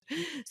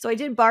So I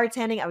did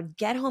bartending. I would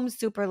get home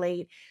super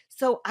late.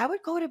 So I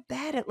would go to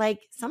bed at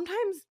like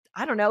sometimes,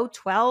 I don't know,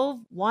 12,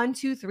 1,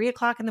 2, 3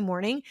 o'clock in the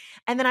morning.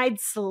 And then I'd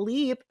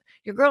sleep.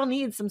 Your girl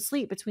needs some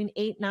sleep between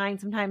 8, 9,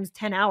 sometimes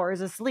 10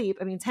 hours of sleep.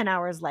 I mean, 10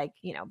 hours like,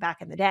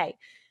 back in the day.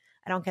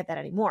 I don't get that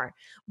anymore.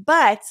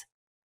 But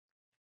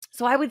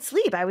so I would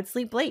sleep. I would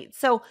sleep late.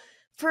 So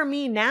for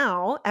me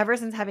now, ever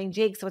since having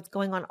Jake, so it's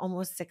going on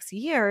almost 6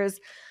 years,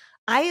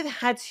 I have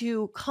had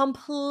to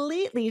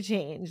completely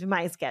change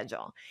my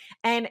schedule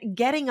and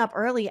getting up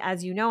early,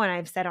 as you know, and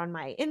I've said on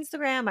my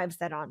Instagram, I've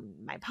said on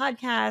my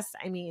podcast,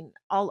 I mean,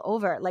 all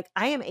over, like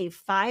I am a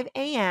 5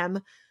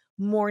 a.m.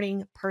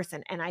 morning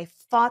person. And I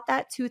fought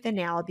that tooth and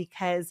nail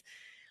because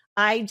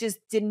I just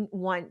didn't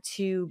want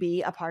to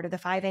be a part of the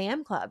 5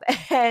 a.m. club.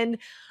 And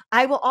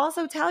I will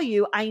also tell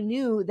you, I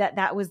knew that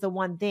that was the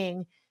one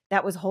thing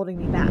that was holding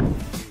me back.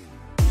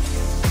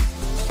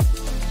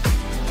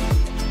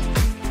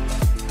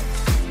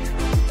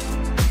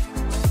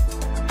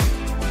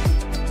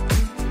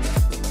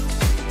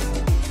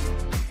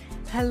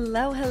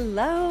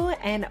 Hello,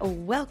 and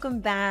welcome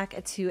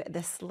back to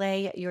the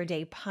Slay Your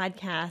Day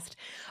podcast.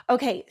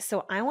 Okay,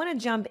 so I want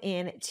to jump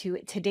in to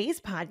today's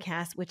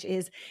podcast, which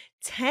is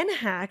 10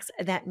 hacks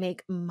that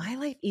make my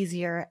life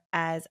easier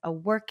as a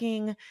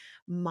working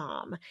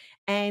mom.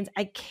 And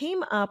I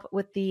came up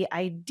with the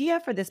idea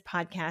for this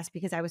podcast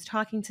because I was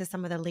talking to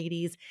some of the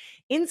ladies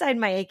inside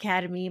my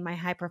academy, my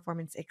High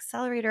Performance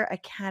Accelerator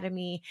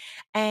Academy,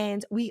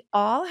 and we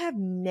all have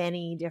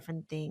many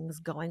different things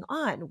going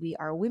on. We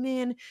are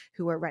women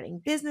who are running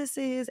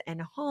businesses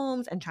and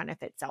homes and trying to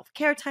fit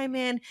self-care time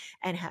in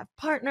and have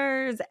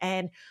partners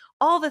and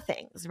all the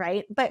things,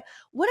 right? But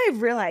what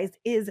I've realized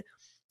is,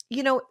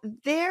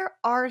 there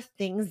are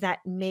things that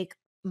make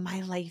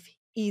my life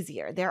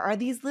easier. There are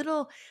these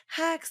little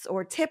hacks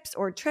or tips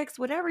or tricks,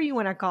 whatever you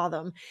want to call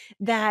them,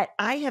 that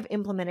I have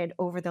implemented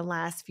over the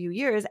last few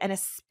years, and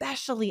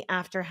especially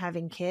after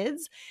having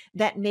kids,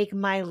 that make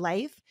my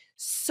life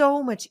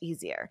so much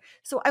easier.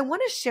 So I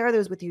want to share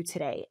those with you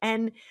today.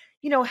 And,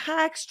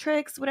 hacks,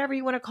 tricks, whatever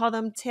you want to call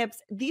them,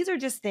 tips, these are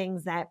just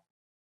things that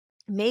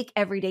make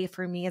every day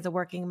for me as a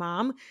working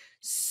mom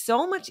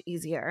so much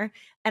easier.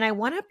 And I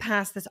want to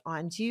pass this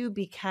on to you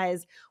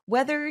because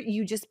whether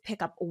you just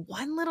pick up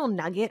one little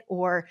nugget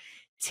or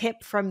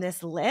tip from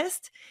this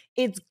list,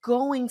 it's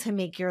going to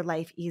make your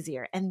life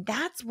easier. And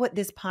that's what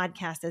this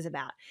podcast is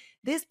about.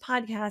 This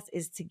podcast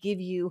is to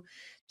give you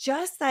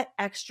just that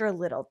extra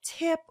little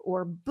tip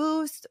or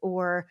boost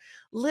or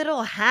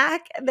little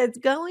hack that's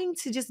going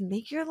to just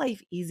make your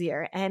life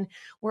easier. And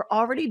we're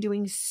already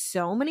doing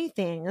so many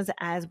things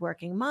as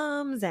working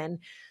moms and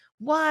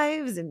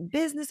wives and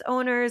business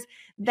owners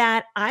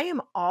that I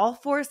am all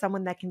for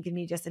someone that can give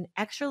me just an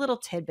extra little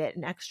tidbit,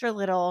 an extra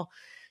little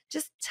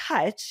just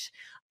touch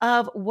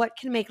of what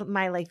can make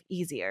my life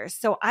easier.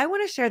 So I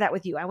want to share that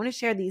with you. I want to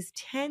share these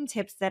 10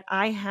 tips that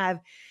I have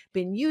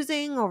been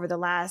using over the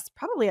last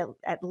probably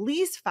at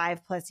least 5+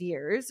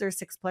 years or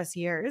 6+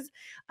 years.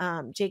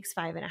 Jake's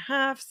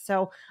 5.5.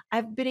 So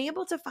I've been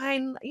able to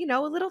find,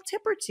 a little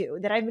tip or two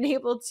that I've been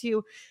able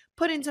to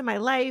put into my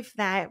life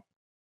that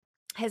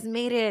has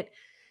made it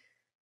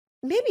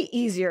maybe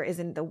easier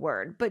isn't the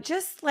word, but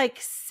just like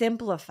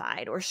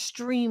simplified or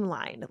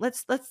streamlined.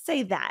 Let's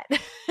say that.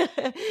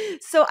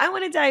 So I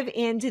want to dive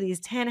into these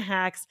 10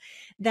 hacks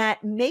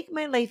that make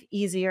my life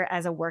easier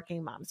as a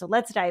working mom. So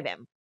let's dive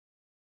in.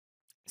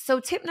 So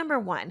tip number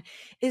 1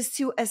 is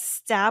to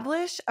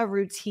establish a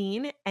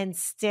routine and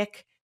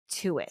stick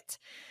to it.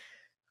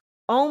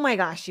 Oh my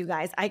gosh, you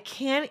guys, I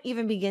can't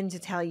even begin to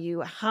tell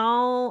you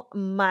how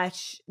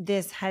much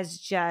this has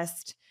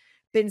just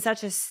been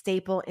such a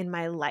staple in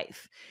my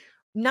life.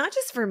 Not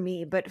just for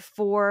me, but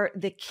for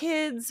the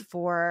kids,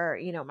 for,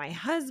 my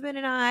husband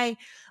and I,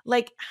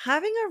 like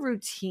having a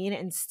routine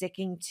and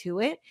sticking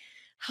to it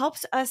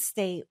helps us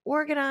stay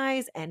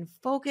organized and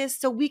focused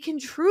so we can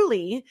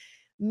truly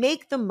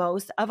make the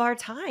most of our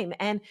time.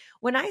 And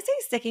when I say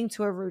sticking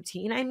to a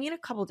routine, I mean a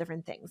couple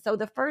different things. So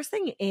the first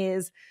thing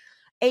is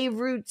a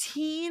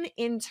routine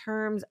in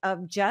terms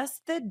of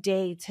just the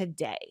day to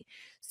day.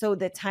 So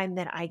the time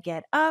that I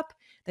get up,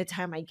 the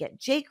time I get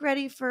Jake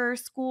ready for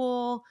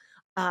school,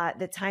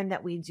 the time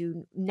that we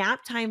do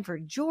nap time for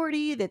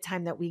Jordy, the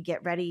time that we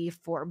get ready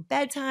for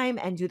bedtime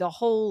and do the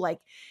whole like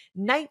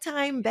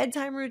nighttime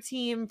bedtime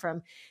routine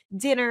from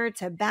dinner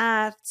to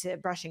bath to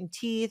brushing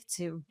teeth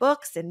to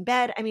books and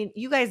bed. I mean,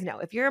 you guys know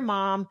if you're a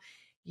mom,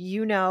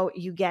 you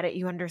get it,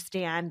 you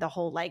understand the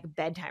whole like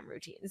bedtime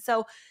routine.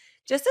 So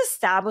just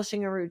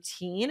establishing a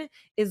routine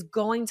is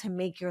going to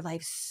make your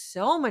life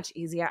so much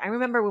easier. I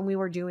remember when we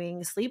were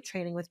doing sleep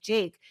training with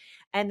Jake,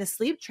 and the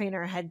sleep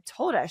trainer had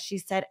told us, she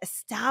said,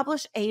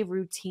 establish a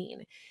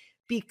routine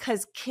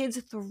because kids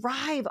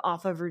thrive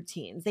off of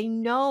routines. They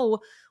know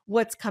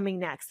what's coming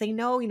next. They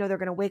know, they're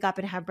going to wake up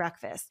and have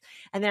breakfast.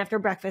 And then after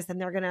breakfast, then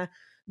they're going to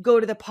go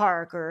to the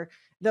park or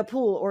the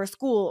pool or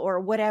school or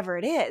whatever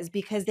it is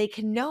because they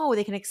can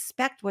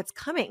expect what's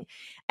coming.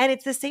 And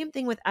it's the same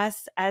thing with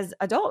us as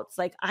adults.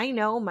 Like I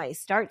know my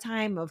start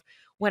time of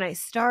when I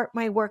start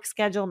my work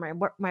schedule,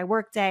 my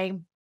work day.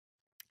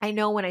 I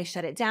know when I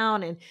shut it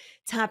down and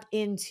tap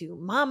into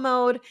mom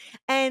mode.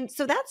 And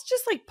so that's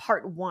just like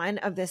part one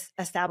of this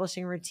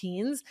establishing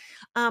routines.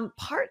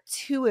 Part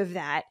two of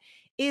that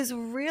is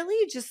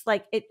really just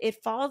like it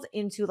falls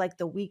into like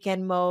the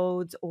weekend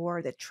modes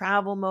or the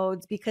travel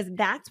modes, because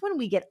that's when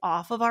we get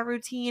off of our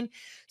routine.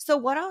 So,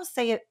 what I'll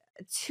say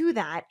to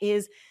that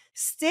is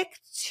stick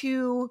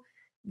to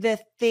the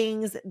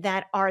things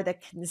that are the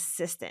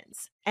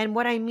consistents. And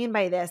what I mean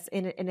by this,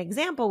 in an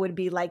example, would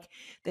be like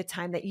the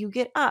time that you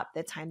get up,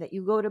 the time that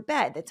you go to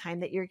bed, the time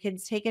that your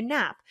kids take a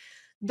nap.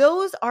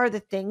 Those are the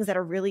things that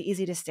are really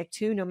easy to stick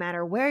to no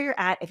matter where you're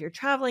at, if you're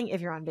traveling,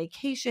 if you're on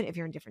vacation, if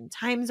you're in different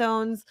time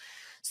zones.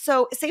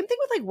 So, same thing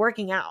with like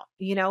working out,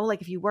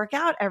 like if you work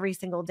out every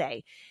single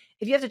day,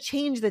 if you have to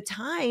change the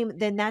time,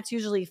 then that's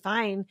usually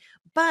fine.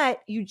 But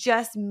you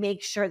just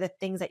make sure the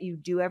things that you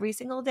do every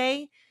single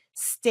day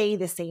stay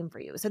the same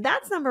for you. So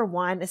that's number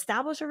one,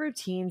 establish a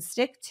routine,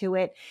 stick to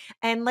it.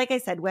 And like I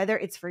said, whether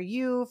it's for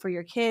you, for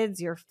your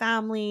kids, your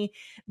family,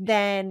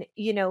 then,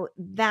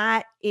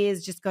 that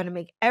is just going to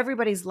make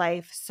everybody's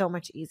life so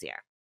much easier.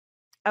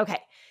 Okay.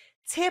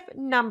 Tip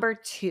number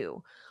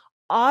two,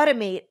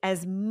 automate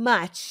as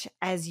much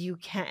as you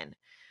can.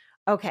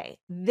 Okay.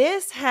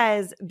 This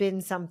has been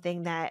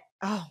something that,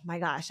 oh my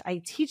gosh,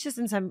 I teach this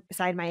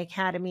inside my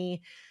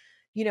academy,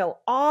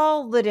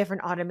 all the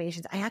different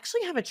automations. I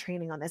actually have a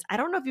training on this. I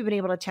don't know if you've been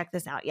able to check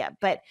this out yet,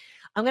 but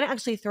I'm going to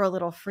actually throw a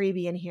little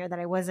freebie in here that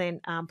I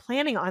wasn't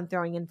planning on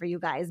throwing in for you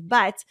guys.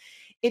 But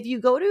if you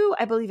go to,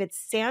 I believe it's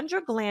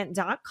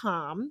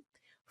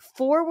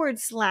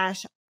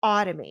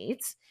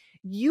sandraglant.com/automate,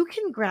 you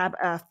can grab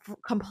a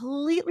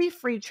completely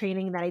free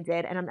training that I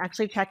did. And I'm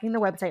actually checking the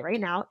website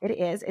right now.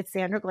 It's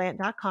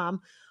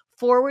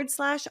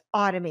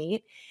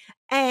sandraglant.com/automate.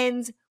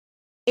 And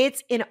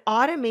it's an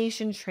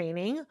automation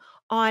training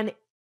on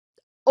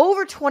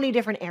over 20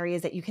 different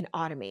areas that you can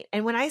automate.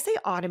 And when I say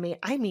automate,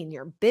 I mean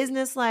your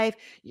business life,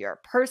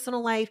 your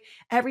personal life,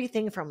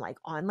 everything from like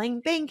online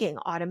banking,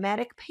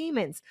 automatic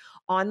payments,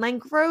 online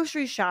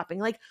grocery shopping,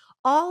 like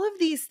all of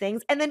these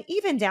things. And then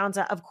even down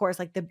to, of course,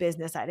 like the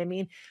business side. I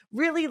mean,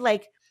 really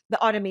like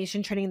the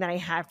automation training that I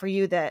have for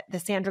you, the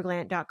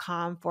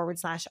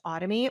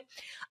sandraglant.com/automate.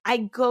 I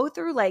go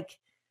through like,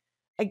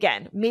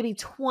 again, maybe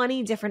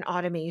 20 different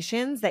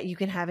automations that you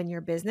can have in your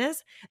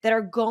business that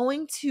are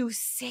going to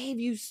save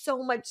you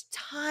so much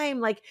time.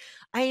 Like,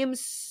 I am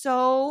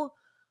so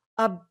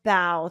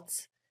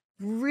about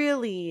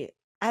really,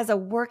 as a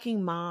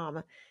working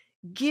mom,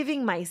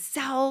 giving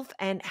myself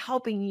and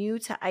helping you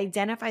to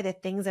identify the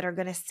things that are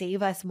going to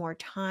save us more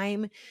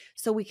time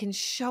so we can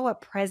show up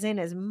present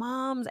as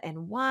moms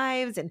and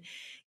wives, and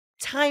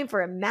time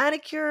for a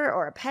manicure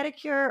or a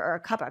pedicure or a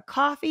cup of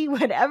coffee,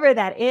 whatever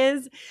that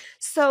is.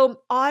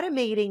 So,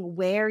 automating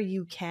where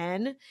you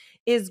can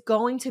is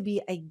going to be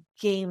a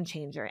game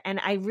changer. And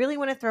I really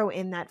want to throw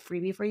in that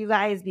freebie for you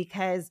guys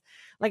because,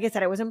 like I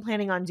said, I wasn't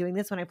planning on doing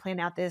this when I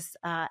planned out this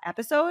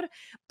episode,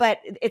 but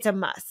it's a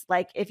must.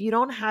 Like, if you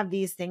don't have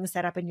these things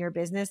set up in your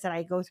business that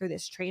I go through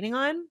this training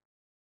on,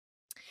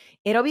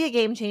 it'll be a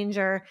game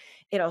changer.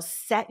 It'll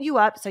set you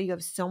up so you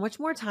have so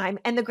much more time.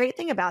 And the great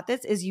thing about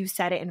this is you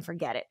set it and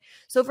forget it.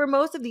 So for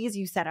most of these,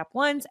 you set up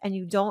once and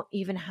you don't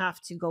even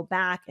have to go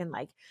back and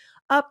like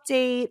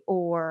update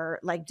or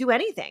like do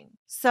anything.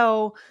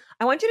 So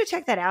I want you to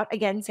check that out.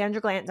 Again,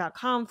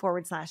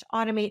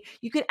 sandraglant.com/automate.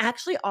 You can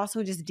actually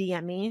also just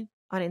DM me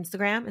on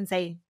Instagram and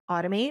say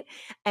automate,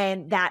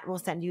 and that will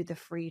send you the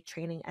free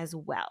training as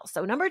well.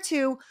 So number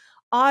two,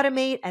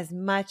 automate as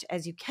much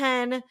as you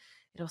can.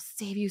 It'll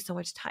save you so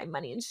much time,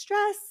 money, and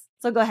stress.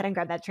 So go ahead and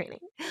grab that training.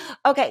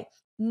 Okay,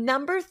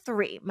 number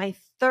three, my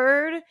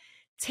third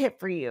tip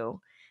for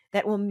you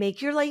that will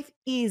make your life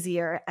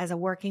easier as a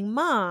working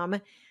mom.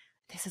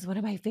 This is one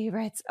of my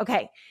favorites.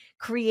 Okay,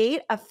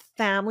 create a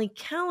family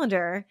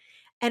calendar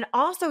and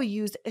also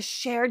use a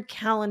shared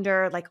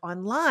calendar like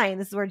online.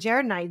 This is where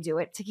Jared and I do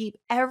it to keep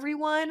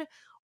everyone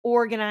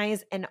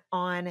organized and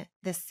on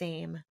the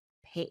same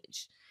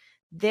page.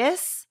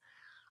 This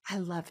I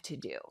love to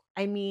do.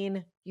 I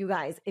mean, you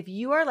guys, if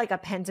you are like a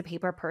pen to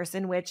paper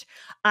person, which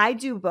I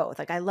do both,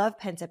 like I love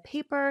pen to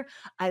paper,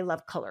 I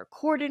love color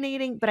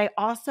coordinating, but I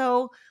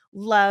also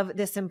love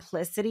the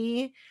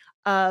simplicity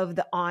of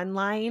the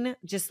online,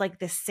 just like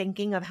the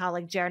syncing of how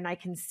like Jared and I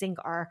can sync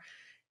our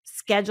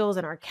schedules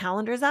and our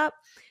calendars up.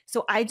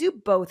 So I do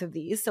both of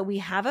these. So we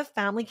have a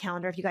family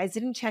calendar. If you guys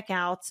didn't check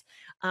out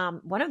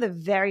one of the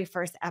very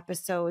first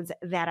episodes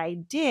that I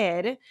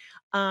did,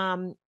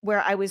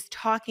 where I was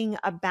talking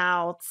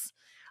about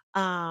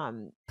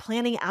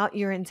planning out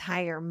your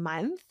entire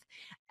month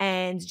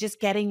and just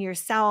getting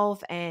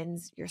yourself and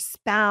your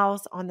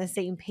spouse on the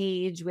same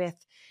page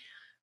with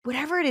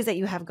whatever it is that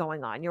you have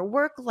going on, your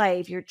work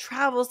life, your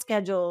travel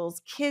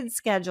schedules, kids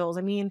schedules.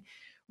 I mean,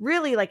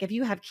 really, like if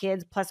you have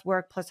kids plus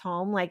work plus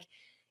home, like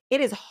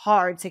it is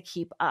hard to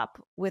keep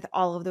up with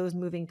all of those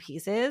moving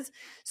pieces.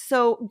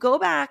 So go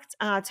back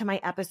to my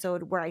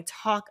episode where I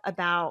talk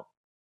about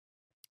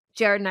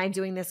Jared and I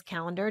doing this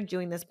calendar,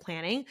 doing this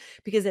planning,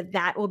 because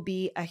that will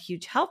be a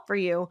huge help for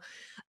you.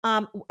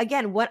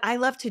 Again, what I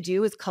love to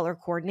do is color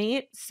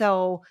coordinate.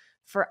 So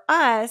for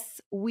us,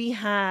 we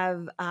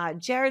have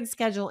Jared's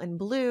schedule in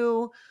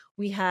blue,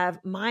 we have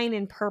mine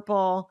in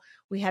purple,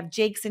 we have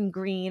Jake's in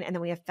green, and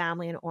then we have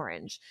family in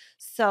orange.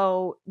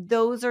 So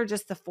those are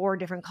just the 4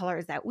 different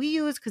colors that we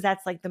use because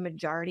that's like the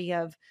majority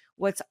of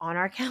what's on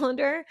our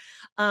calendar.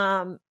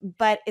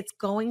 But it's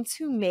going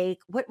to make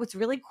what's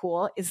really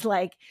cool is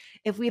like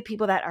if we have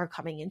people that are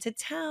coming into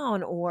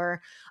town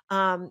or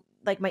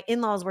like my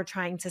in-laws were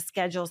trying to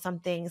schedule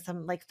something,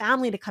 some like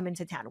family to come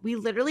into town. We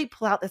literally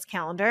pull out this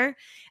calendar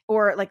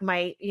or like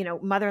my,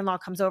 mother-in-law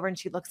comes over and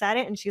she looks at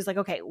it and she's like,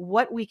 okay,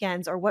 what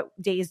weekends or what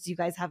days do you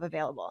guys have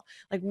available?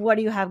 Like, what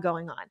do you have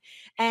going on?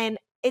 And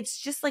it's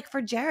just like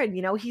for Jared,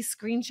 he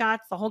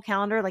screenshots the whole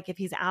calendar, like if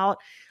he's out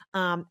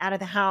of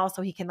the house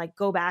so he can like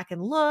go back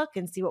and look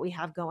and see what we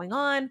have going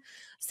on.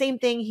 Same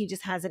thing. He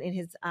just has it in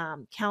his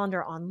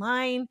calendar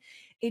online.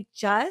 It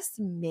just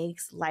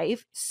makes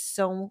life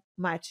so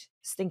much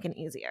stinking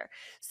easier.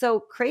 So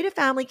create a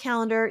family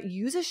calendar,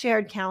 use a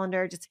shared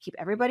calendar just to keep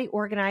everybody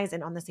organized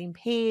and on the same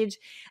page.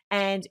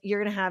 And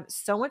you're going to have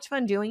so much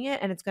fun doing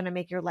it. And it's going to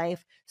make your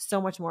life so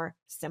much more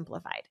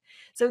simplified.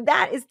 So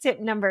that is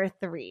tip number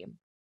 3.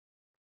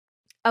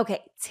 Okay,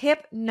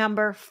 tip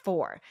number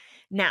 4.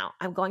 Now,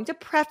 I'm going to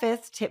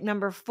preface tip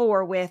number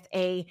 4 with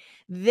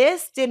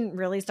this didn't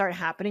really start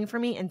happening for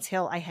me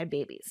until I had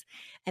babies.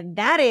 And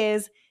that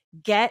is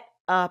get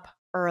up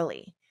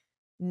early.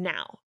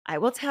 Now, I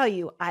will tell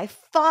you, I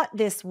fought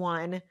this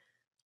one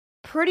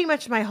pretty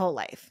much my whole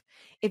life.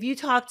 If you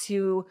talk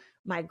to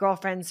my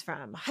girlfriends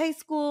from high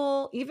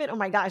school, even, oh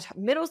my gosh,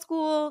 middle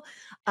school,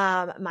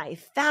 my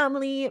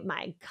family,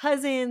 my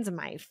cousins,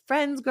 my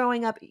friends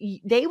growing up,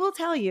 they will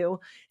tell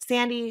you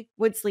Sandy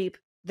would sleep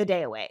the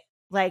day away.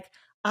 Like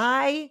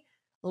I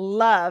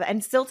love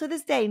and still to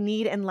this day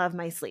need and love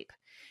my sleep.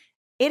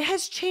 It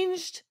has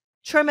changed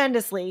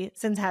tremendously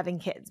since having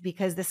kids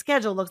because the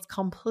schedule looks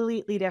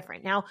completely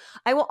different. Now,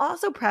 I will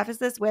also preface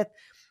this with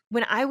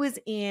when I was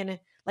in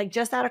like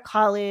just out of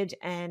college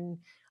and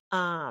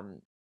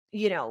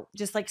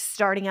just like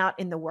starting out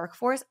in the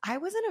workforce, I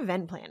was in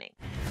event planning.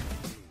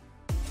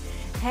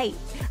 Hey,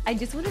 I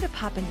just wanted to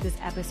pop into this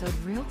episode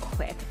real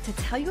quick to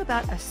tell you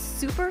about a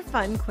super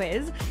fun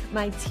quiz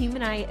my team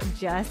and I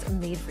just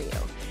made for you.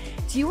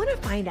 Do you want to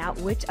find out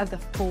which of the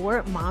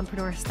 4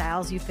 mompreneur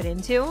styles you fit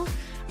into?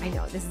 I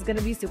know this is going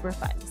to be super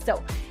fun.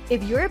 So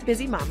if you're a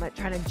busy mama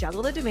trying to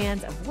juggle the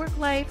demands of work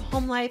life,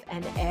 home life,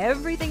 and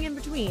everything in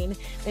between,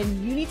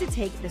 then you need to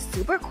take the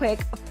super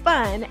quick,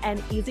 fun,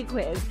 and easy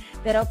quiz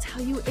that'll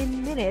tell you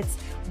in minutes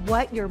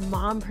what your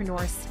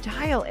mompreneur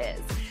style is.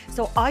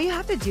 So all you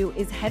have to do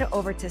is head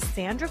over to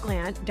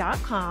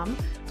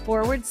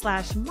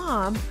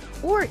sandraglant.com/mom,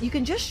 or you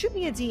can just shoot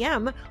me a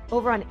DM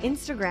over on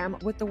Instagram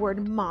with the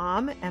word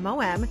mom,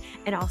 M-O-M,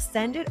 and I'll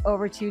send it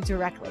over to you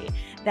directly.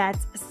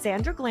 That's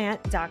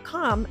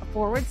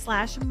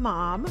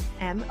sandraglant.com/mom,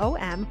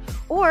 M-O-M,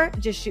 or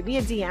just shoot me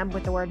a DM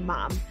with the word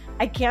mom.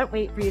 I can't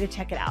wait for you to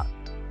check it out.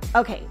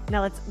 Okay,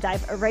 now let's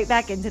dive right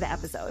back into the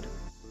episode.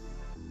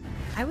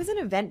 I was in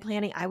event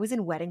planning. I was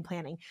in wedding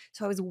planning.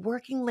 So I was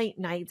working late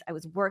nights. I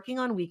was working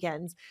on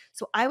weekends.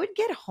 So I would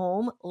get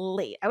home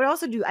late. I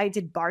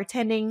did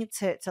bartending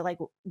to like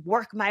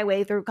work my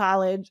way through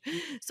college.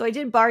 So I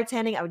did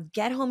bartending. I would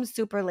get home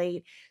super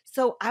late.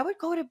 So I would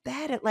go to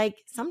bed at like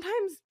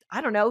sometimes,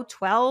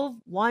 12,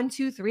 1,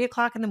 2, 3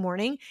 o'clock in the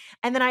morning.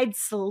 And then I'd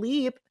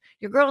sleep.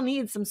 Your girl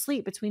needs some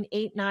sleep between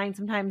 8, 9,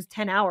 sometimes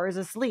 10 hours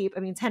of sleep. I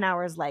mean, 10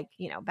 hours like,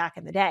 back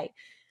in the day.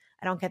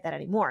 I don't get that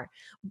anymore.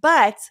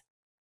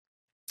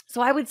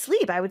 So I would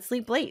sleep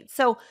late.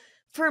 So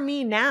for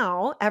me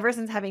now, ever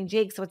since having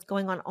Jake, so it's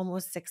going on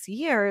almost 6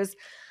 years,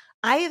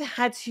 I have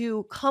had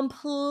to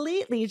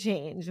completely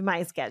change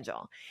my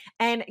schedule.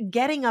 And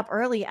getting up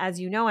early, as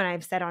you know, and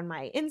I've said on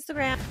my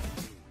Instagram,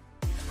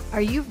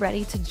 are you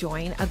ready to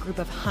join a group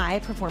of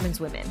high-performance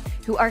women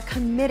who are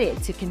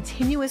committed to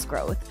continuous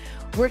growth,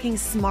 working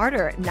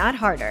smarter, not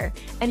harder,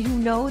 and who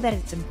know that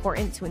it's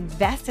important to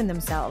invest in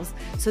themselves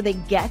so they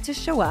get to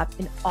show up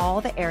in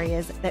all the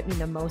areas that mean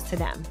the most to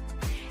them?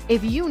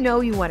 If you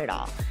know you want it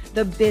all,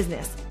 the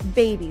business,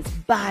 babies,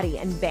 body,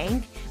 and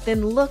bank,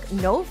 then look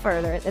no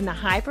further than the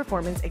High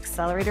Performance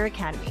Accelerator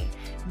Academy.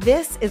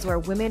 This is where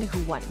women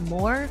who want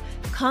more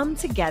come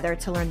together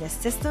to learn the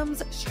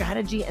systems,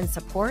 strategy, and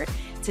support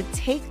to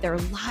take their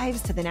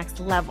lives to the next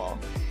level.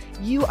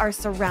 You are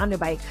surrounded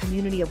by a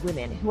community of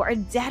women who are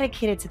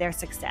dedicated to their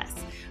success,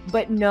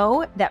 but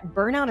know that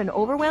burnout and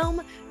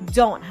overwhelm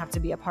don't have to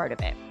be a part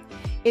of it.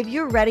 If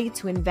you're ready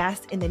to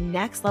invest in the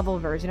next level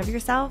version of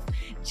yourself,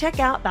 check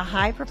out the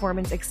High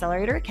Performance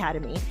Accelerator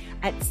Academy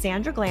at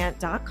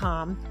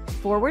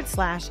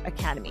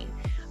sandraglant.com/academy.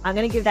 I'm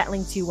going to give that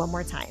link to you one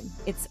more time.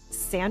 It's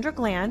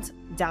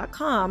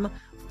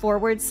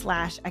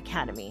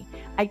sandraglant.com/academy.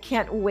 I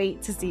can't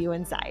wait to see you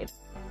inside.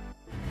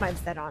 I've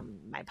said on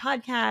my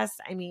podcast,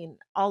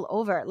 all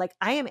over, like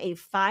I am a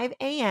 5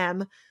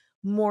 a.m.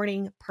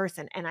 morning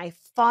person. And I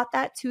fought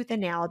that tooth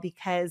and nail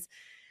because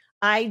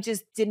I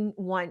just didn't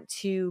want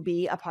to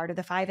be a part of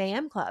the 5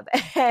 a.m. club.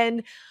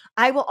 And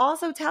I will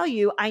also tell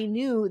you, I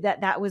knew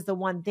that that was the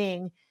one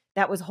thing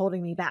that was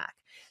holding me back.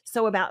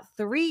 So about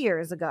 3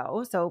 years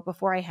ago, so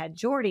before I had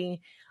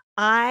Jordy,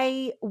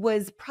 I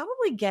was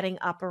probably getting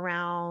up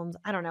around,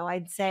 I don't know,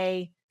 I'd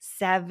say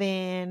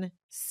 7,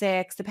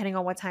 6, depending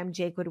on what time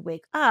Jake would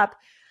wake up.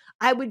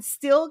 I would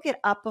still get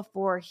up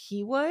before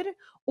he would,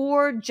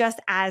 or just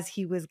as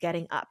he was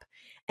getting up.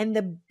 And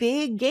the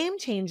big game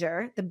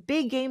changer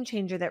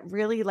that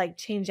really like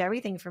changed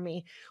everything for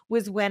me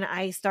was when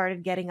I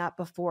started getting up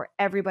before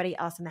everybody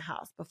else in the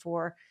house,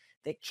 before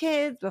the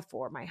kids,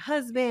 before my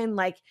husband.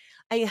 Like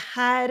I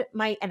had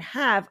my and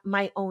have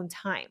my own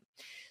time.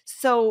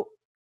 So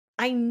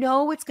I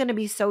know it's going to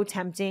be so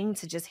tempting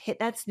to just hit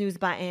that snooze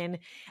button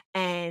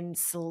and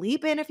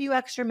sleep in a few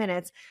extra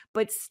minutes,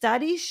 but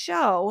studies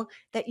show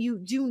that you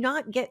do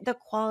not get the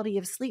quality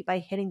of sleep by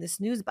hitting the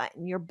snooze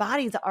button. Your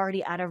body's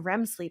already out of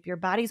REM sleep. Your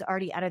body's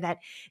already out of that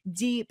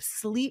deep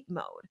sleep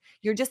mode.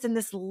 You're just in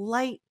this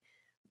light,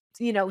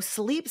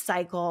 sleep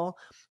cycle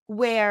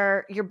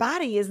where your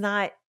body is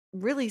not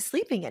really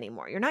sleeping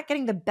anymore. You're not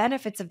getting the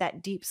benefits of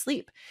that deep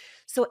sleep.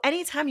 So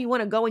anytime you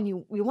want to go and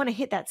you want to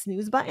hit that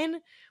snooze button,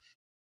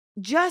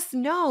 just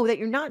know that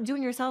you're not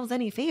doing yourselves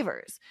any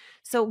favors.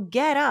 So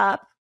get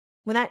up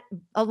when that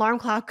alarm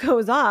clock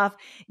goes off,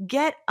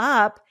 get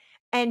up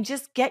and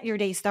just get your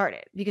day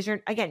started, because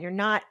you're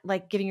not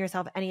like giving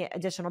yourself any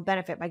additional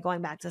benefit by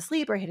going back to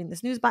sleep or hitting the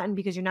snooze button,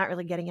 because you're not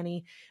really getting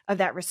any of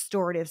that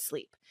restorative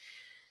sleep.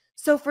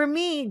 So for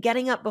me,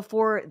 getting up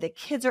before the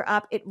kids are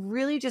up, it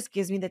really just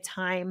gives me the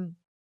time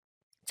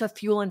to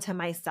fuel into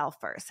myself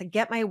first, to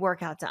get my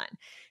workout done,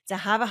 to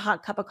have a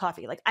hot cup of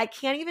coffee. Like I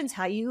can't even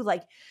tell you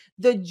like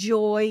the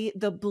joy,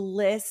 the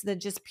bliss, the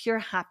just pure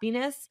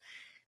happiness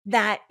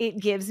that it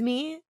gives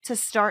me to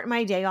start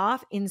my day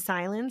off in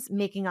silence,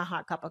 making a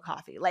hot cup of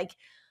coffee. Like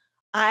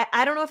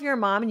I don't know if you're a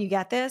mom and you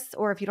get this,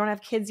 or if you don't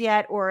have kids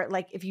yet, or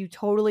like if you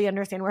totally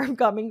understand where I'm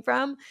coming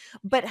from,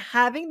 but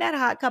having that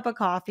hot cup of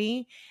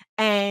coffee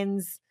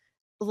and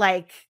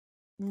like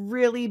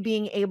really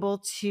being able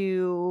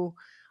to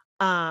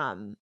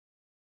um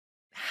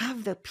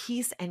have the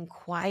peace and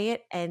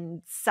quiet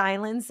and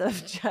silence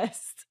of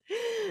just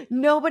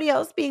nobody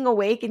else being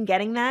awake and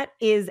getting that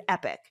is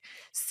epic.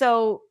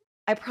 So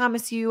I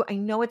promise you, I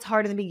know it's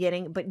hard in the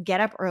beginning, but get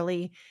up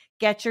early,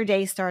 get your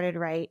day started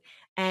right,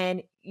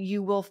 and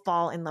you will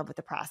fall in love with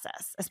the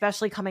process,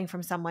 especially coming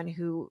from someone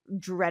who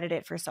dreaded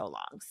it for so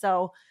long.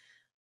 So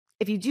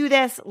if you do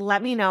this,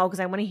 let me know, because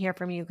I want to hear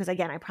from you, because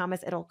again, I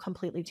promise it'll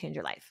completely change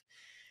your life.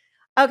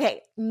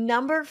 Okay,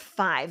 number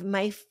 5,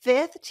 my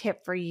 5th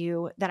tip for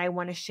you that I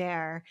want to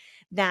share,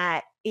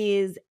 that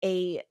is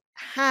a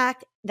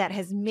hack that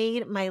has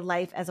made my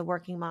life as a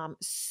working mom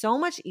so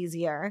much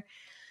easier,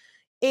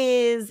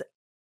 is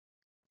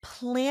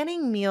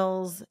planning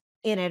meals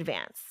in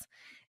advance.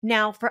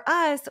 Now, for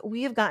us,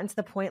 we have gotten to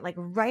the point, like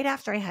right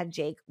after I had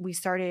Jake, we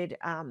started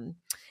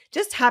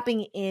just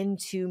tapping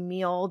into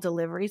meal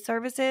delivery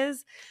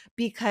services,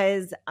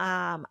 because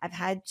I've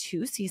had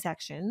 2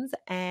 C-sections,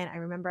 and I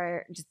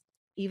remember just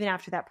even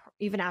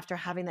after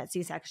having that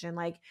C-section,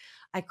 like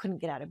I couldn't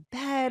get out of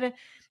bed.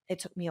 It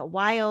took me a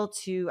while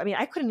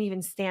I couldn't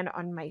even stand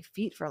on my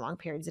feet for long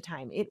periods of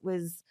time. It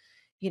was,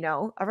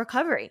 a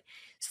recovery.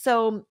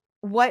 So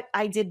what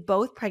I did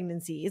both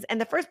pregnancies,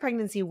 and the first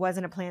pregnancy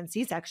wasn't a planned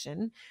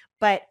C-section,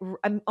 but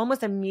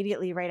almost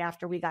immediately right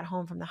after we got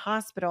home from the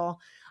hospital,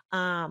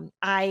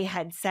 I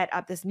had set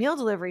up this meal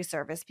delivery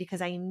service,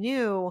 because I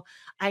knew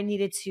I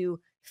needed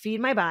to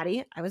feed my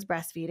body. I was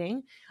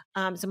breastfeeding.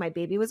 So my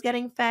baby was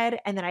getting fed.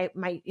 And then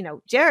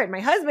Jared, my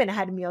husband,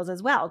 had meals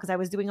as well, because I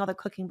was doing all the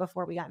cooking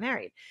before we got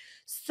married.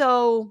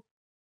 So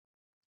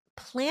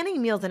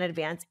planning meals in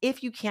advance,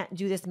 if you can't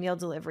do this meal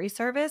delivery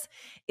service,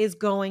 is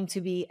going to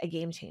be a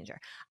game changer.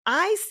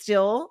 I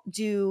still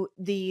do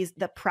the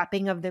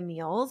prepping of the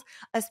meals,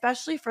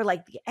 especially for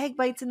like the egg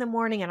bites in the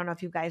morning. I don't know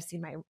if you guys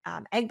seen my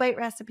egg bite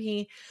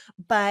recipe,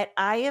 but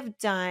I have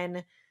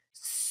done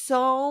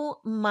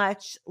so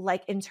much,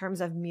 like in terms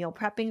of meal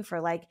prepping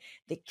for like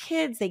the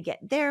kids, they get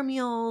their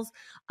meals,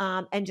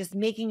 and just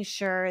making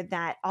sure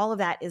that all of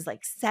that is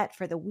like set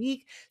for the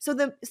week. So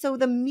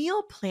the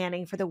meal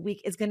planning for the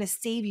week is going to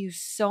save you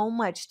so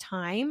much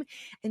time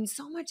and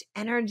so much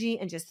energy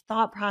and just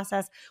thought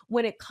process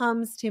when it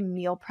comes to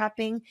meal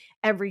prepping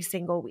every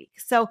single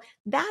week. So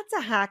that's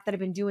a hack that I've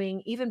been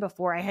doing even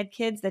before I had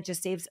kids, that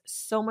just saves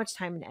so much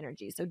time and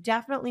energy. So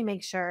definitely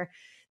make sure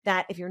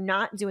that if you're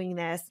not doing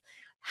this,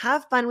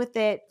 have fun with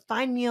it.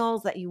 Find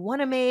meals that you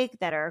want to make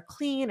that are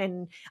clean,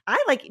 and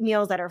I like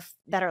meals that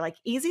are like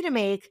easy to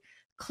make,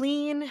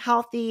 clean,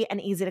 healthy,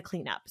 and easy to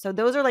clean up. So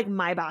those are like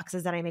my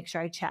boxes that I make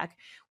sure I check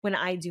when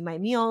I do my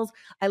meals.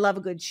 I love a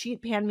good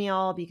sheet pan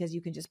meal, because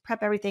you can just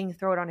prep everything,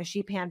 throw it on a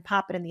sheet pan,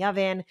 pop it in the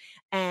oven,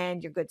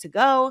 and you're good to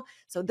go.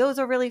 So those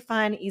are really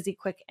fun, easy,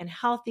 quick, and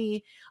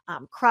healthy.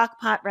 Crock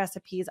pot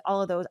recipes,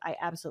 all of those I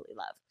absolutely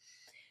love.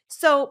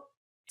 So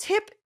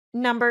tip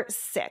number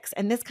 6,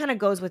 and this kind of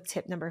goes with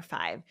tip number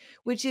 5,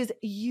 which is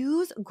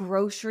use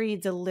grocery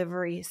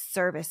delivery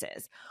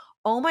services.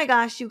 Oh my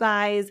gosh, you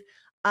guys,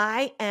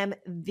 I am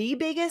the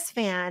biggest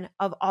fan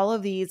of all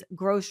of these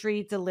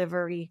grocery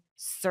delivery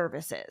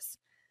services,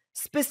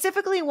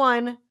 specifically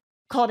one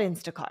called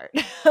Instacart.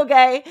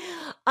 Okay.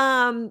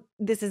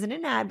 This isn't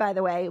an ad, by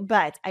the way,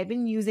 but I've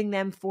been using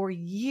them for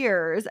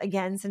years,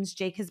 again, since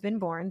Jake has been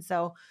born.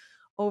 So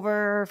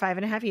over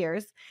 5.5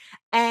 years.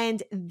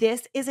 And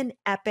this is an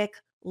epic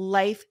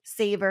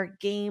lifesaver,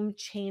 game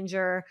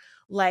changer,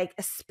 like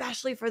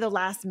especially for the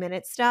last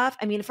minute stuff.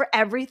 I mean, for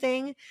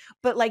everything,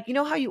 but like, you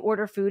know how you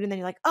order food and then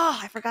you're like, oh,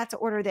 I forgot to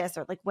order this,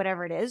 or like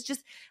whatever it is,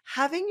 just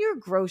having your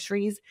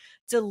groceries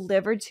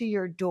delivered to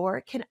your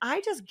door. Can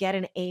I just get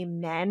an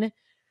amen?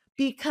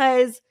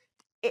 Because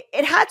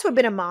it had to have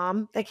been a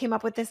mom that came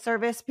up with this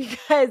service,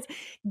 because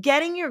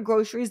getting your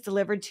groceries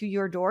delivered to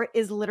your door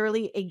is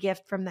literally a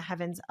gift from the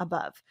heavens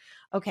above.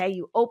 Okay.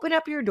 You open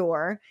up your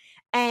door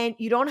and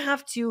you don't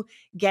have to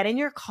get in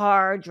your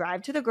car,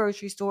 drive to the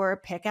grocery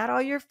store, pick out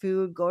all your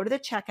food, go to the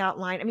checkout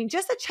line. I mean,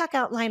 just the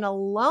checkout line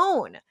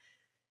alone,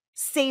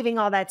 saving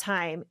all that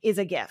time is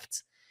a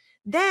gift.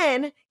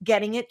 Then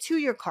getting it to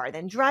your car,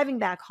 then driving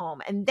back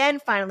home, and then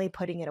finally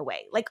putting it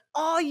away. Like,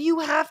 all you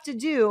have to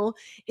do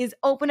is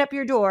open up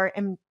your door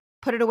and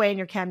put it away in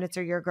your cabinets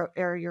or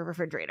your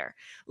refrigerator.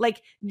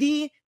 Like,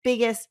 the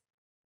biggest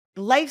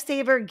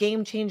lifesaver,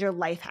 game changer,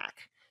 life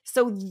hack.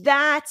 So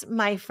that,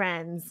 my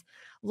friends,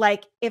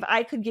 like, if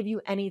I could give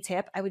you any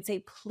tip, I would say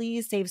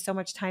please save so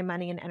much time,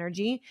 money, and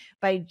energy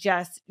by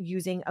just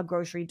using a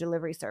grocery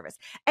delivery service.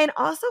 And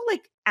also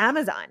like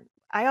Amazon.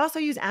 I also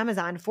use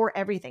Amazon for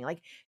everything.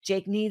 Like,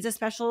 Jake needs a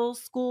special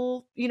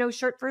school,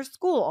 shirt for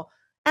school.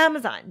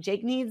 Amazon.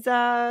 Jake needs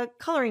a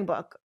coloring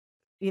book,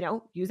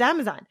 use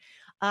Amazon.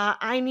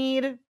 I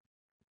need,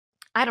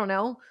 I don't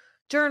know,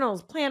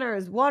 journals,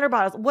 planners, water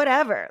bottles,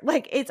 whatever.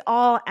 Like, it's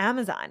all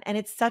Amazon, and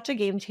it's such a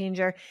game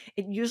changer.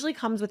 It usually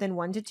comes within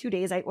 1 to 2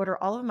 days. I order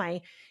all of my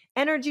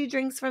energy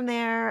drinks from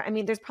there. I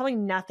mean, there's probably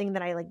nothing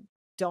that I like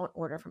don't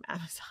order from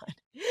Amazon.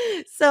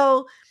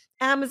 So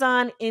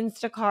Amazon,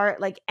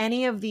 Instacart, like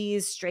any of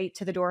these straight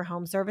to the door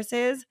home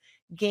services,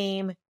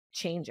 game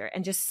changer,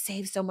 and just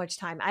save so much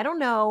time. I don't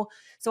know.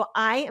 So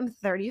I am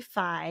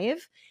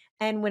 35.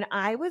 And when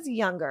I was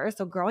younger,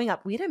 so growing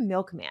up, we had a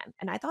milkman.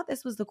 And I thought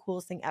this was the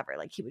coolest thing ever.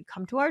 Like, he would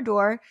come to our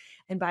door.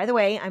 And by the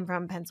way, I'm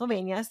from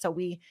Pennsylvania. So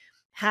we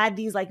had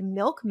these like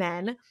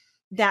milkmen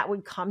that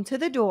would come to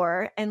the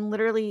door and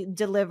literally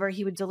deliver.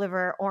 He would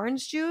deliver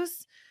orange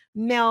juice,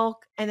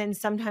 milk, and then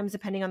sometimes,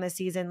 depending on the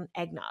season,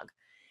 eggnog.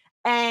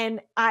 And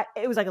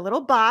it was like a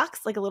little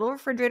box, like a little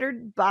refrigerator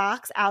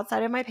box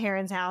outside of my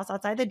parents' house,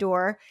 outside the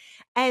door.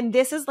 And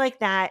this is like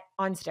that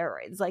on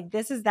steroids. Like,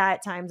 this is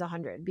that times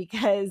 100,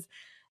 because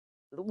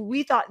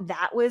we thought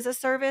that was a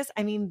service.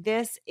 I mean,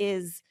 this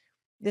is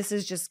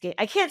just,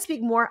 I can't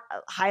speak more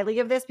highly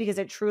of this, because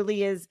it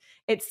truly is,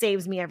 it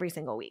saves me every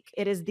single week.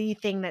 It is the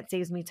thing that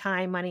saves me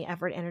time, money,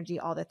 effort, energy,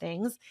 all the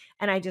things.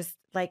 And I just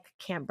like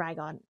can't brag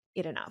on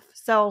it enough.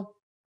 So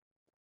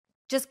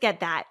just get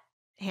that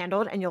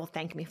handled and you'll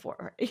thank me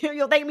for it.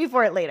 You'll thank me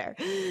for it later.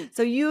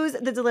 So use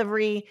the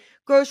delivery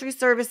grocery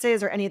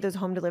services or any of those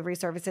home delivery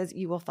services.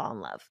 You will fall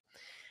in love.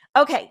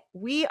 Okay,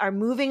 we are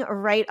moving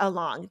right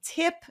along.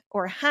 Tip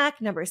or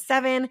hack number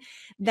 7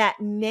 that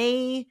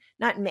will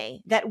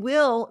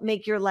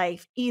make your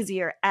life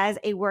easier as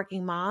a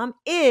working mom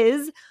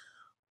is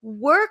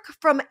work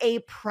from a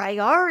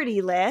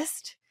priority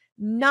list,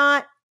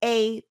 not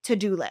a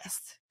to-do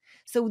list.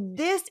 So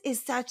this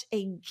is such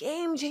a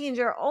game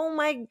changer. Oh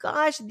my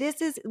gosh,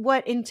 this is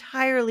what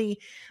entirely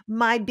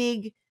my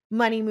Big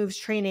Money Moves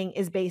training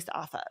is based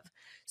off of.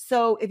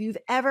 So if you've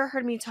ever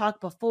heard me talk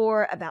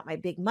before about my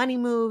big money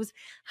moves,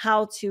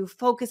 how to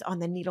focus on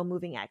the needle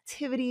moving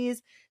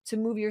activities, to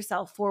move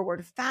yourself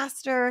forward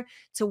faster,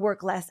 to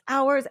work less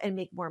hours and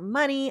make more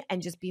money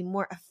and just be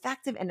more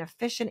effective and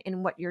efficient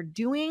in what you're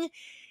doing,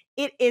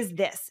 it is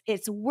this.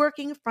 It's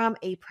working from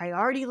a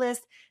priority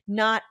list,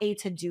 not a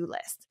to-do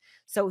list.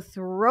 So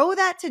throw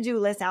that to-do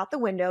list out the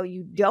window.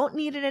 You don't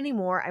need it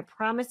anymore. I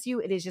promise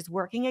you, it is just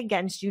working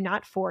against you,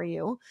 not for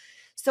you.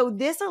 So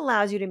this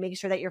allows you to make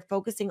sure that you're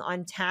focusing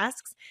on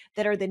tasks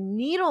that are the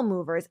needle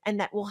movers and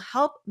that will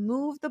help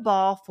move the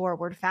ball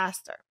forward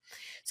faster.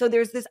 So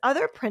there's this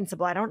other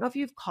principle. I don't know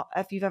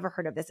if you've ever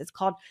heard of this. It's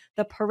called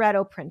the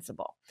Pareto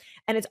principle.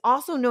 And it's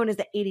also known as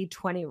the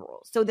 80-20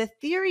 rule. So the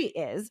theory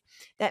is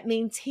that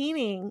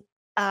maintaining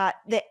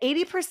the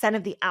 80%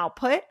 of the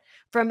output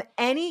from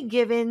any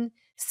given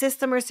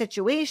system or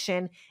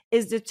situation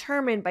is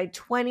determined by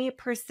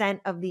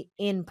 20% of the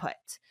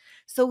input.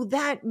 So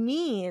that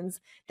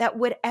means that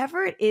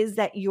whatever it is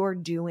that you're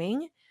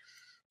doing,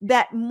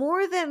 that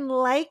more than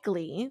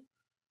likely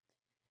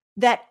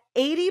that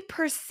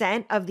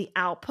 80% of the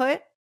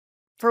output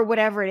for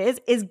whatever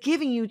it is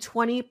giving you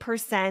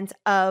 20%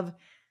 of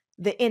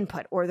the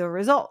input or the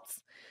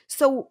results.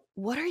 So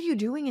what are you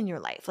doing in your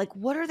life? Like,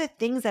 what are the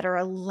things that are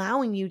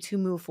allowing you to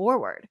move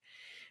forward?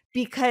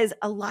 because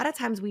a lot of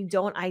times we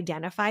don't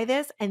identify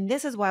this. And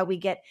this is why we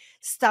get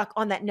stuck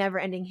on that never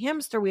ending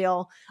hamster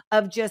wheel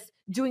of just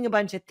doing a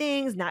bunch of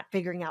things, not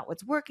figuring out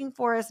what's working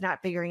for us,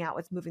 not figuring out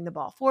what's moving the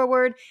ball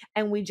forward.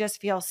 And we just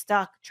feel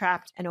stuck,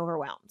 trapped, and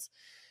overwhelmed.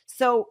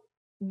 So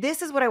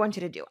this is what I want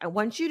you to do. I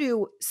want you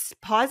to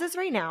pause this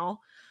right now,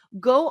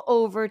 go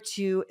over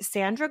to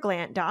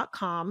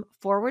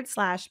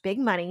sandraglant.com/big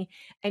money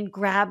and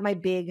grab my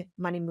big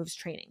money moves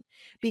training,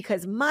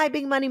 because my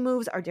big money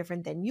moves are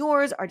different than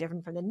yours, are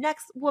different from the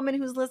next woman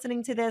who's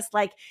listening to this.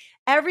 Like,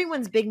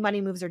 everyone's big money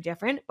moves are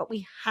different, but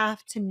we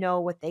have to know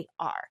what they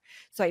are.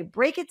 So I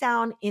break it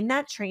down in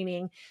that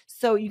training.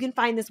 So you can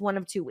find this one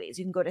of two ways.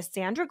 You can go to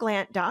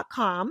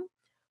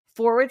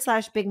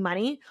sandraglant.com/big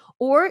money,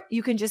 or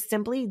you can just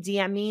simply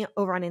DM me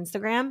over on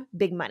Instagram,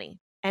 big money,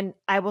 and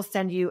I will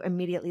send you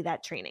immediately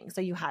that training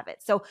so you have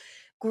it. So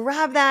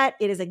grab that.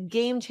 It is a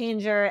game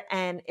changer,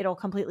 and it'll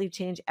completely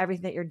change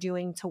everything that you're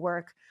doing to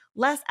work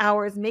less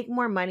hours, make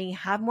more money,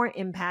 have more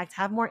impact,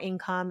 have more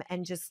income,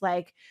 and just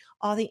like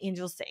all the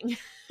angels sing.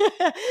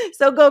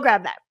 So go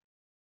grab that.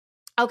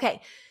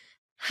 Okay.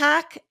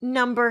 Hack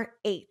number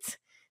 8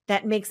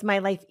 that makes my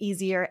life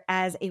easier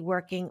as a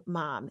working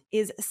mom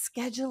is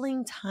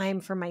scheduling time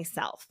for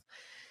myself.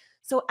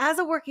 So as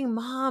a working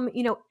mom,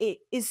 it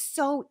is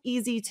so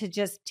easy to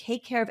just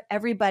take care of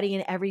everybody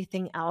and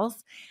everything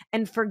else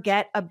and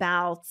forget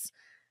about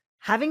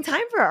having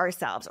time for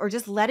ourselves or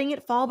just letting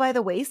it fall by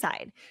the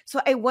wayside.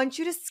 So I want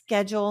you to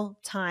schedule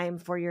time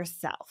for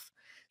yourself.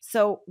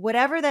 So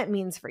whatever that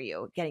means for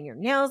you, getting your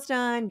nails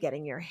done,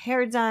 getting your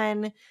hair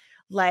done,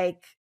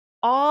 like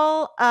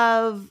all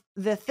of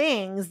the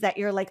things that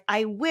you're like,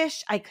 I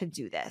wish I could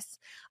do this.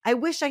 I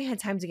wish I had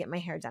time to get my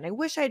hair done. I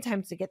wish I had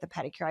time to get the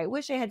pedicure. I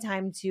wish I had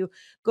time to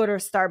go to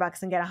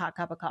Starbucks and get a hot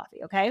cup of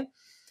coffee. Okay.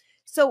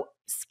 So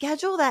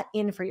schedule that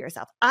in for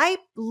yourself. I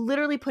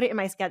literally put it in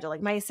my schedule.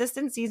 Like, my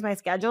assistant sees my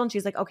schedule and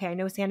she's like, okay, I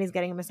know Sandy's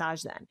getting a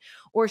massage then.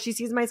 Or she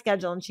sees my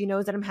schedule and she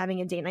knows that I'm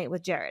having a date night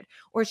with Jared.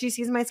 Or she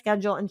sees my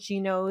schedule and she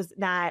knows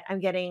that I'm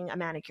getting a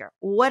manicure.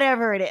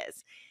 Whatever it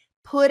is,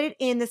 put it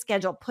in the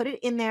schedule. Put it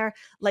in there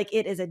like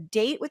it is a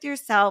date with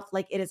yourself,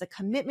 like it is a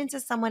commitment to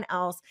someone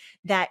else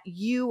that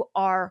you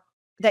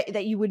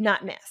would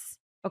not miss.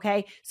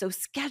 Okay. So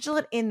schedule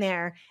it in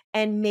there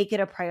and make it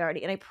a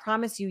priority. And I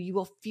promise you, you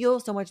will feel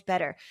so much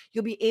better.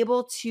 You'll be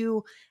able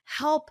to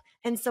help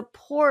and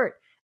support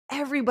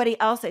everybody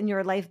else in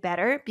your life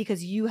better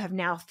because you have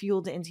now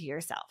fueled it into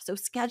yourself. So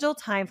schedule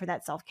time for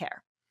that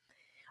self-care.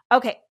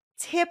 Okay.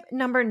 Tip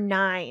number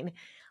 9.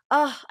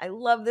 Oh, I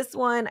love this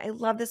one. I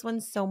love this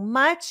one so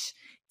much.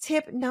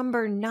 Tip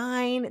number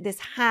 9, this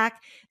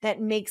hack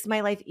that makes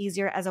my life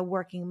easier as a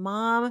working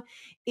mom,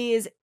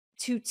 is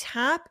to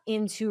tap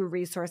into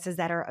resources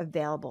that are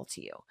available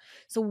to you.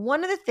 So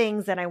one of the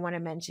things that I want to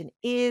mention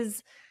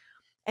is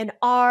and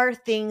are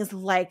things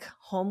like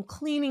home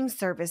cleaning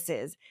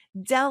services,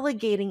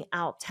 delegating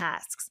out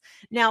tasks.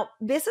 Now,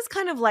 this is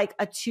kind of like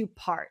a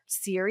 2-part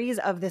series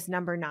of this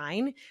number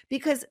 9,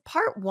 because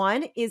part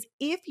 1 is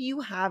if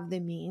you have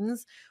the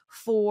means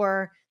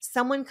for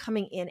someone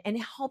coming in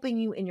and helping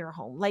you in your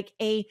home, like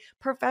a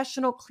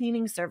professional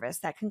cleaning service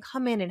that can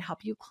come in and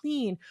help you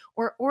clean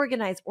or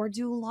organize or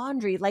do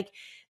laundry. Like,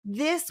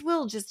 this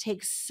will just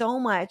take so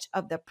much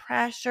of the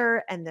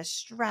pressure and the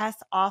stress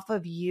off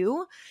of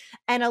you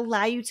and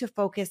allow you to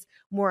focus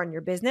more on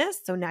your business.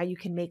 So now you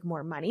can make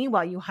more money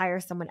while you hire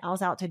someone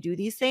else out to do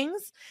these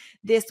things.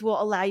 This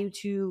will allow you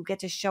to get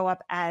to show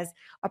up as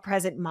a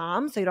present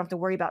mom. So you don't have to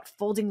worry about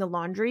folding the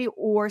laundry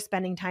or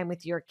spending time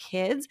with your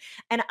kids.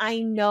 And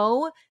I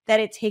know that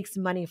it takes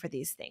money for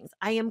these things.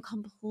 I am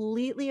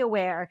completely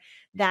aware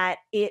that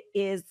it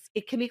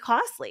can be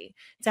costly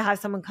to have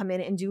someone come in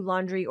and do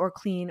laundry or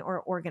clean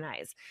or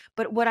organize.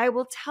 But what I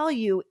will tell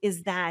you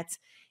is that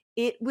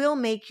it will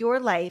make your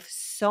life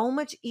so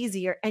much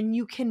easier, and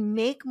you can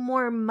make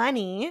more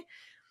money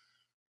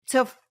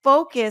to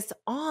focus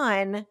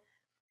on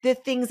the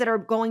things that are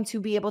going to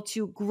be able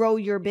to grow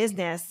your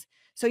business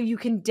so you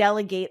can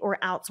delegate or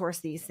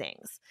outsource these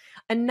things.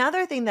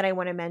 Another thing that I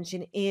want to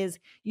mention is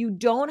you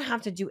don't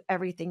have to do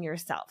everything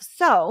yourself.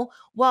 So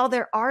while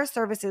there are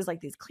services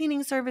like these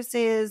cleaning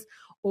services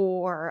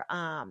or,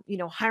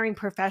 hiring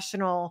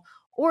professional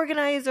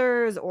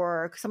organizers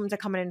or someone to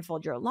come in and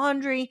fold your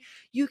laundry,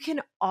 you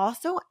can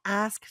also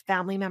ask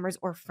family members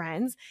or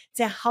friends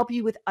to help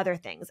you with other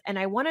things. And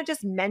I want to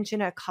just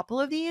mention a couple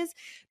of these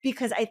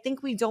because I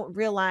think we don't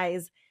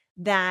realize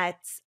that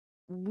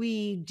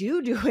we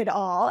do it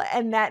all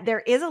and that there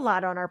is a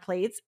lot on our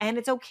plates, and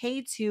it's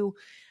okay to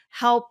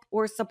help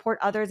or support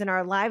others in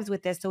our lives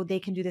with this so they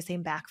can do the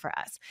same back for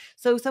us.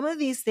 So some of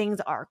these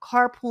things are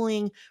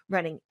carpooling,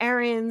 running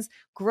errands,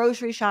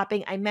 grocery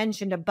shopping. I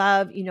mentioned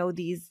above,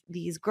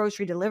 these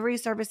grocery delivery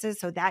services,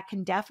 so that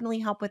can definitely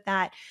help with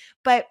that.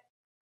 But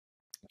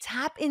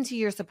tap into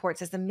your support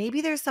system.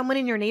 Maybe there's someone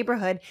in your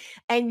neighborhood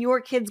and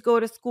your kids go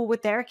to school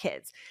with their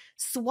kids.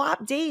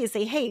 Swap days.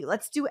 Say, hey,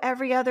 let's do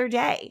every other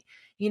day.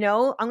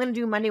 I'm going to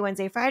do Monday,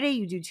 Wednesday, Friday.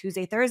 You do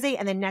Tuesday, Thursday,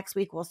 and then next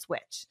week we'll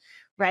switch,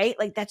 right?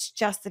 Like, that's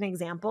just an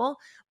example.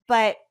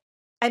 But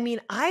I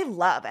mean, I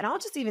love, and I'll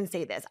just even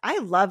say this, I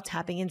love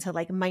tapping into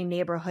like my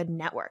neighborhood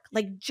network.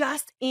 Like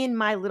just in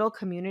my little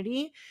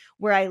community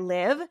where I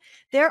live,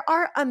 there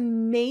are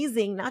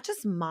amazing, not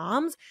just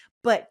moms,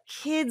 but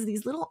kids,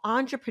 these little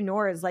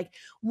entrepreneurs. Like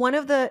one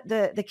of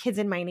the kids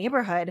in my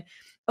neighborhood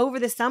over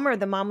the summer,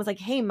 the mom was like,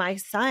 "Hey, my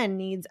son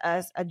needs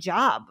a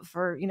job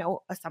for,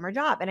 a summer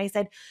job." And I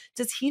said,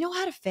 "Does he know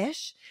how to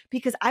fish?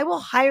 Because I will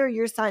hire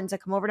your son to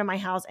come over to my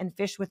house and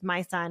fish with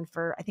my son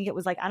for, I think it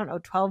was like, I don't know,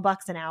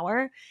 $12 an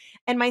hour."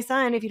 And my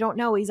son, if you don't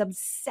know, he's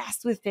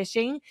obsessed with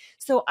fishing.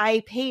 So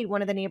I paid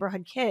one of the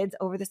neighborhood kids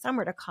over the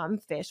summer to come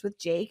fish with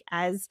Jake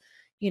as,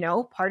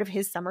 part of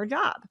his summer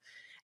job.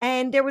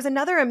 And there was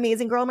another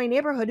amazing girl in my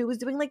neighborhood who was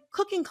doing like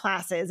cooking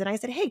classes. And I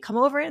said, "Hey, come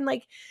over and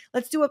like,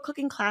 let's do a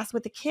cooking class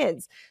with the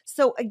kids."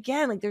 So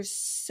again, like there's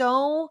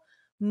so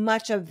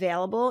much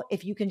available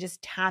if you can just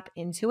tap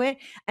into it.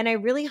 And I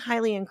really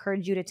highly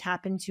encourage you to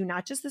tap into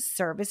not just the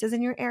services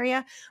in your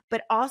area,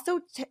 but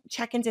also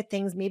check into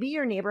things. Maybe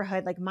your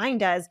neighborhood, like mine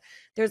does,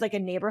 there's like a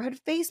neighborhood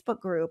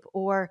Facebook group,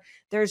 or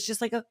there's just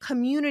like a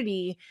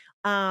community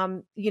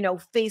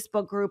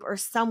Facebook group or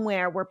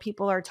somewhere where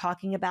people are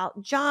talking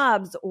about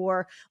jobs,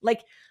 or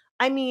like,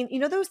 I mean,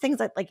 those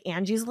things like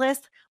Angie's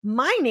List.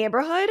 My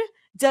neighborhood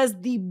does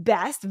the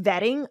best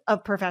vetting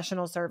of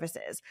professional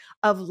services,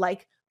 of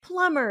like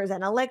plumbers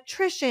and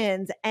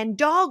electricians and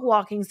dog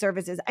walking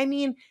services. I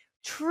mean,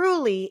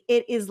 truly,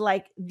 it is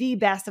like the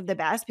best of the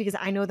best, because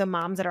I know the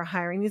moms that are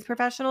hiring these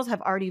professionals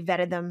have already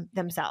vetted them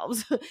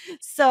themselves.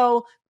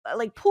 So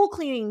like pool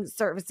cleaning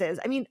services,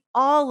 I mean,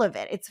 all of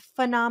it, it's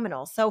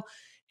phenomenal. So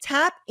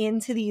tap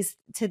into these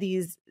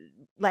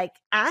like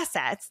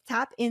assets,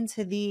 tap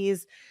into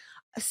these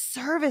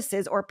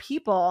services or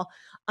people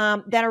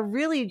that are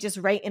really just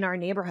right in our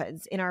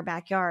neighborhoods, in our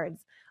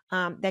backyards,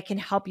 that can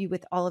help you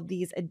with all of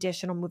these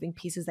additional moving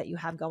pieces that you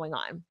have going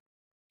on.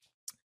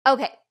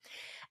 Okay.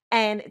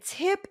 And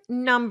tip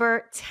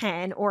number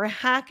 10, or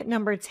hack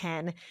number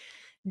 10,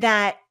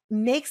 that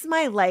makes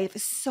my life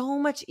so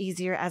much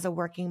easier as a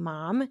working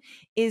mom,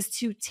 is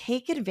to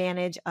take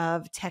advantage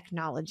of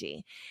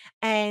technology.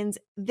 And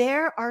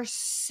there are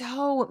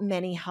so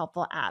many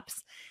helpful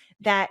apps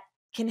that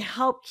can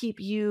help keep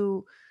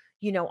you,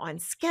 on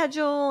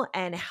schedule,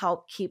 and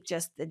help keep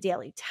just the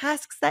daily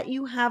tasks that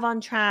you have on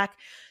track.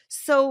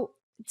 So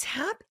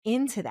tap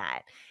into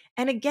that.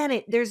 And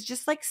again, there's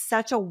just like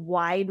such a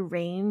wide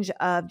range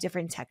of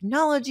different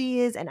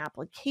technologies and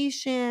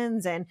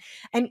applications, and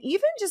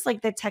even just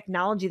like the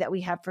technology that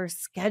we have for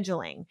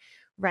scheduling,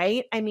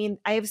 right? I mean,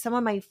 I have some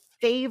of my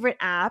favorite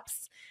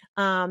apps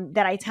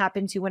that I tap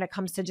into when it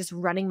comes to just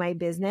running my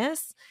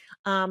business.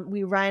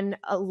 We run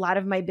a lot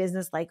of my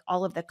business, like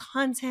all of the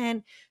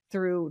content,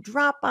 through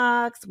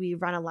Dropbox. We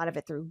run a lot of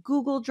it through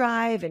Google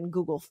Drive and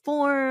Google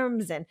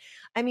Forms. And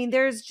I mean,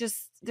 there's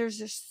just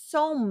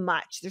so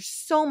much. There's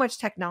so much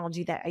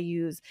technology that I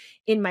use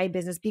in my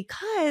business,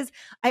 because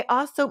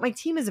my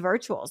team is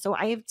virtual. So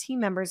I have team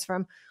members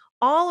from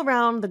all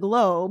around the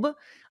globe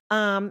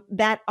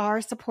that are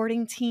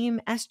supporting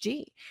Team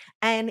SG.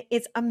 And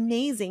it's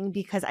amazing,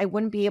 because I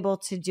wouldn't be able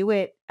to do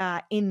it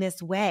in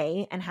this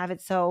way and have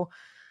it so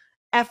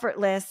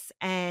effortless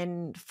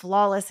and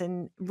flawless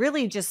and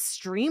really just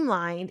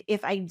streamlined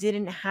if I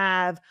didn't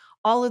have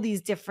all of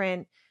these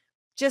different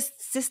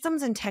just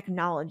systems and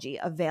technology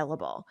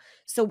available.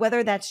 So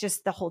whether that's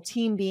just the whole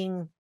team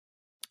being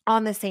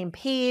on the same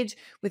page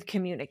with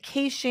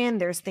communication,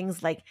 there's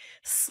things like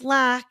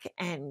Slack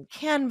and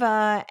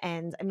Canva,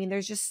 and I mean,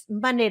 there's just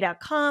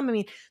Monday.com. I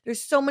mean,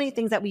 there's so many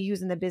things that we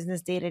use in the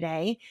business day to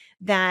day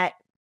that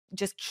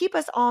just keep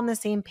us all on the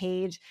same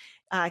page,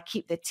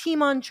 keep the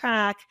team on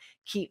track,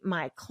 keep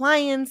my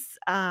clients,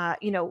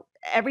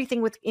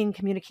 everything in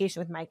communication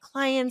with my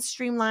clients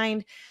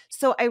streamlined.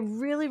 So I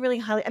really, really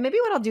highly, and maybe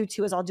what I'll do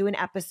too is I'll do an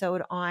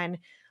episode on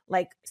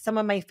like some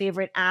of my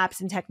favorite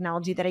apps and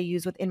technology that I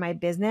use within my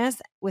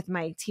business with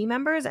my team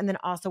members, and then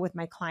also with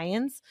my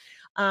clients.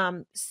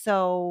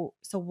 So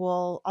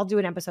I'll do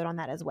an episode on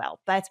that as well.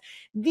 But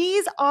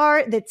these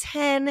are the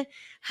 10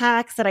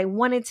 hacks that I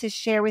wanted to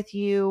share with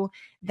you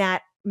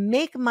that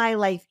make my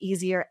life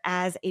easier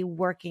as a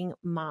working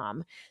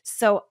mom.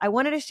 So I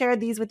wanted to share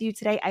these with you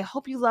today. I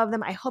hope you love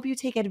them. I hope you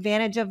take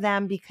advantage of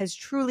them, because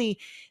truly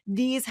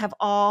these have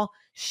all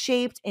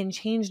shaped and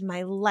changed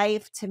my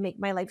life to make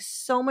my life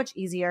so much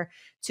easier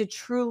to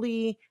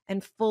truly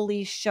and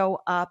fully show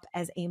up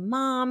as a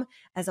mom,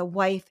 as a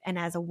wife, and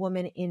as a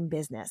woman in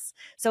business.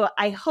 So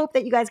I hope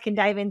that you guys can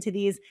dive into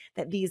these,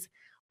 that these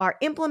are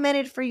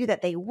implemented for you,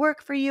 that they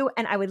work for you.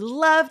 And I would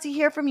love to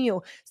hear from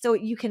you. So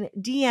you can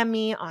DM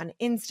me on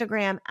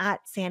Instagram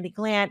at Sandy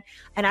Glant.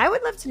 And I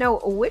would love to know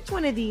which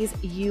one of these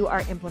you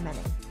are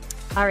implementing.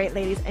 All right,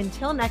 ladies,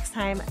 until next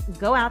time,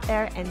 go out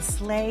there and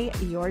slay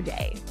your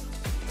day.